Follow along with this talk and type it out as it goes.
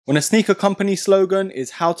When a sneaker company slogan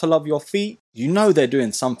is how to love your feet, you know they're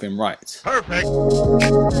doing something right. Perfect.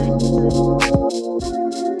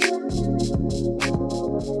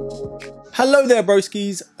 Hello there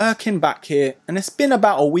broskies, Erkin back here, and it's been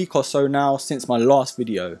about a week or so now since my last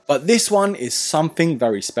video, but this one is something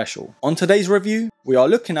very special. On today's review, we are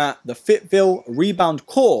looking at the FitVille Rebound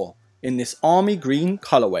Core in this army green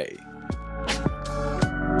colorway.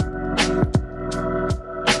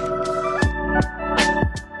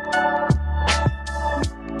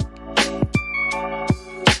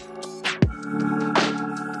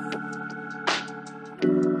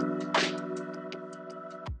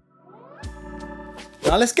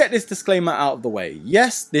 Now let's get this disclaimer out of the way.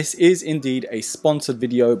 Yes, this is indeed a sponsored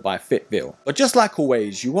video by FitVille, but just like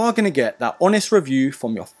always, you are going to get that honest review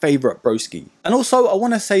from your favorite broski. And also, I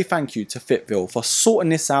want to say thank you to FitVille for sorting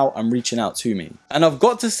this out and reaching out to me. And I've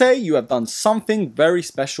got to say, you have done something very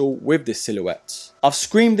special with this silhouette. I've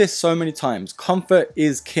screamed this so many times, comfort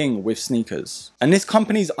is king with sneakers. And this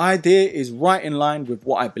company's idea is right in line with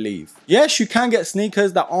what I believe. Yes, you can get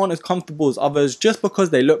sneakers that aren't as comfortable as others just because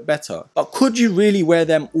they look better, but could you really wear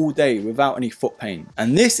them all day without any foot pain?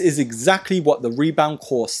 And this is exactly what the Rebound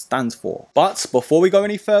Core stands for. But before we go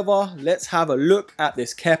any further, let's have a look at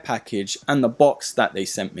this care package and the box that they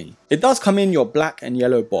sent me. It does come in your black and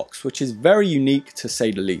yellow box, which is very unique to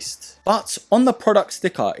say the least. But on the product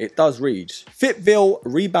sticker, it does read FitVille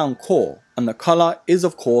Rebound Core, and the color is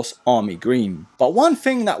of course army green. But one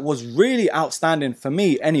thing that was really outstanding for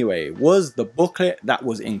me anyway was the booklet that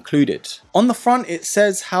was included. On the front it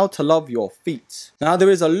says how to love your feet. Now there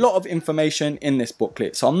is a lot of information in this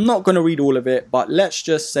booklet, so I'm not going to read all of it, but let's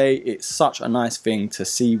just say it's such a nice thing to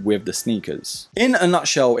see with the sneakers. In a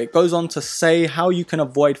nutshell, it goes on to say how you can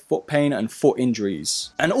avoid foot pain and foot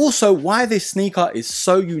injuries, and also why this sneaker is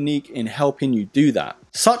so unique in helping you do that,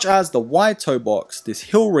 such as the wide toe box, this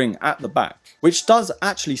heel ring at the back, which does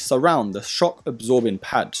actually surround the shock absorbing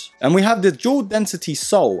pad. And we have the dual density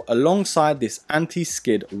sole alongside this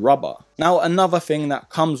anti-skid rubber. Now another thing that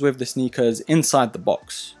comes with the sneakers inside the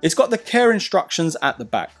box. It's got the care instructions at the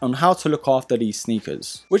back on how to look after these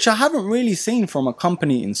sneakers, which I haven't really seen from a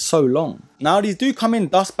company in so long. Now these do come in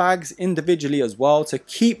dust bags individually as well to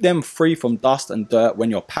keep them free from dust and dirt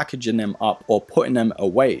when you're packaging them up or putting them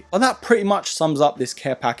away. But that pretty much sums up this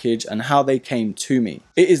care package and how they came to me.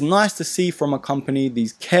 It is nice to see from a company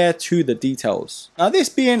these care to the details. Now this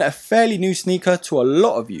being a fairly new sneaker to a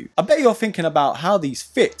lot of you, I bet you're thinking about how these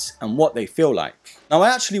fit and what they feel like. Now I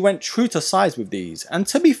actually went true to size with these, and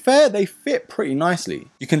to be fair, they fit pretty nicely.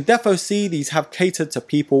 You can defo see these have catered to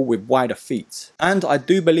people with wider feet, and I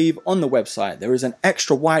do believe on the website there is an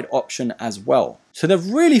extra wide option as well. So they've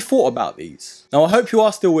really thought about these. Now I hope you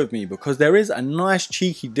are still with me because there is a nice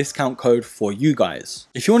cheeky discount code for you guys.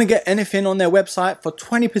 If you want to get anything on their website for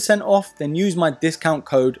 20% off, then use my discount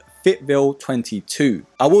code FitVille22.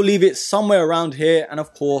 I will leave it somewhere around here, and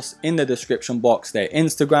of course in the description box their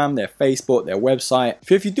Instagram, their Facebook, their website.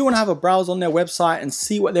 So if you do want to have a browse on their website and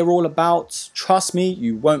see what they're all about, trust me,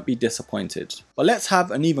 you won't be disappointed. But let's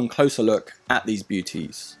have an even closer look at these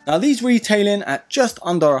beauties. Now these retailing at just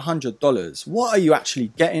under $100, what are you actually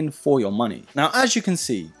getting for your money? Now as you can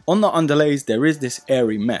see, on the underlays there is this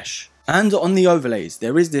airy mesh, and on the overlays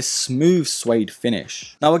there is this smooth suede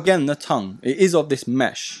finish. Now again, the tongue, it is of this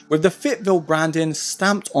mesh with the FitVille branding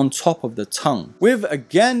stamped on top of the tongue, with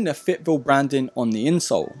again the FitVille branding on the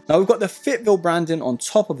insole. Now we've got the FitVille branding on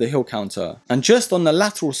top of the heel counter, and just on the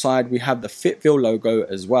lateral side we have the FitVille logo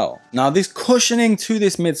as well. Now this cushioning to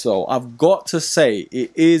this midsole, I've got to say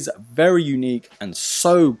it is very unique and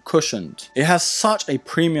so cushioned. It has such a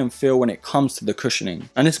premium feel when it comes to the cushioning,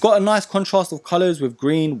 and it's got a nice contrast of colors with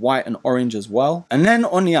green, white and orange as well. And then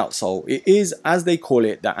on the outsole, it is, as they call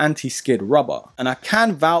it, the anti-skid rubber, and I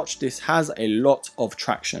can vouch this has a lot of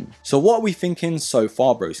traction. So what are we thinking so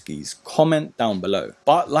far, broskies? Comment down below.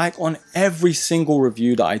 But like on every single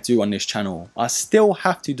review that I do on this channel, I still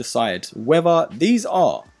have to decide whether these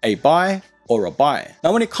are a buy or a buy.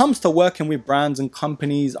 Now when it comes to working with brands and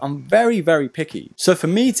companies, I'm very picky. So for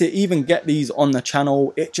me to even get these on the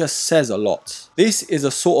channel, it just says a lot. This is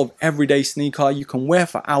a sort of everyday sneaker you can wear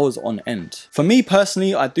for hours on end. For me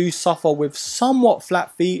personally, I do suffer with somewhat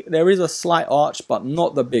flat feet. There is a slight arch, but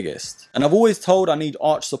not the biggest. And I've always told I need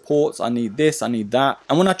arch supports, I need this, I need that.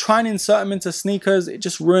 And when I try and insert them into sneakers, it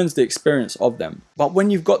just ruins the experience of them. But when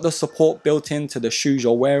you've got the support built into the shoes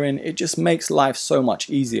you're wearing, it just makes life so much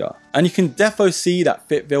easier. And you can defo see that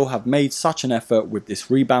FitVille have made such an effort with this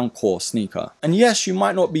Rebound Core sneaker. And yes, you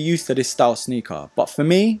might not be used to this style sneaker, but for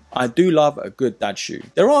me, I do love a good dad shoe.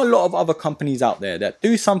 There are a lot of other companies out there that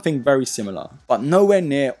do something very similar, but nowhere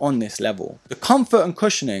near on this level. The comfort and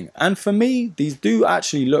cushioning, and for me, these do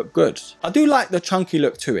actually look good. I do like the chunky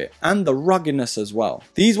look to it, and the ruggedness as well.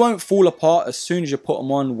 These won't fall apart as soon as you put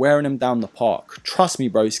them on wearing them down the park. Trust me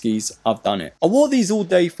broskies, I've done it. I wore these all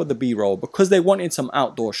day for the B-roll because they wanted some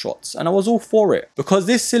outdoor shots, and I was all for it, because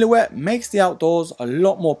this silhouette makes the outdoors a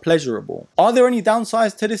lot more pleasurable. Are there any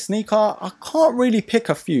downsides to this sneaker? I can't really pick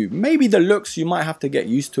a few. Maybe the looks, you might have to get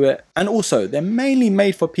used to it, and also they're mainly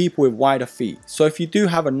made for people with wider feet, so if you do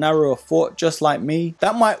have a narrower foot just like me,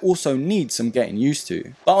 that might also need some getting used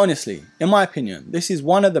to. But honestly, in my opinion, this is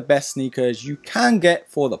one of the best sneakers you can get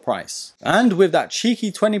for the price. And with that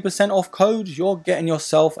cheeky 20% off code, you're getting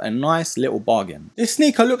yourself a nice little bargain. This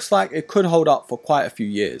sneaker looks like it could hold up for quite a few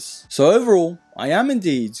years. So overall, I am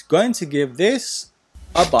indeed going to give this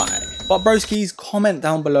a buy. But broskies, comment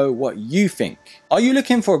down below what you think. Are you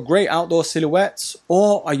looking for a great outdoor silhouette,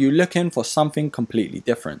 or are you looking for something completely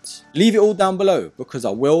different? Leave it all down below because I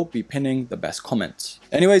will be pinning the best comments.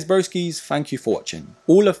 Anyways broskies, thank you for watching.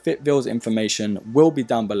 All of FitVille's information will be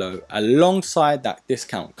down below alongside that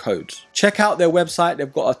discount code. Check out their website,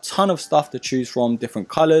 they've got a ton of stuff to choose from, different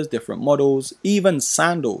colors, different models, even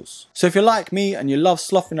sandals. So if you're like me and you love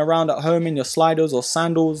sloughing around at home in your sliders or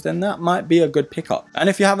sandals, then that might be a good pickup. And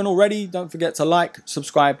if you haven't already, don't forget to like,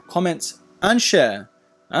 subscribe, comment, and share.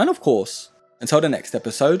 And of course, until the next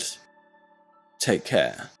episode, take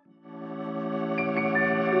care.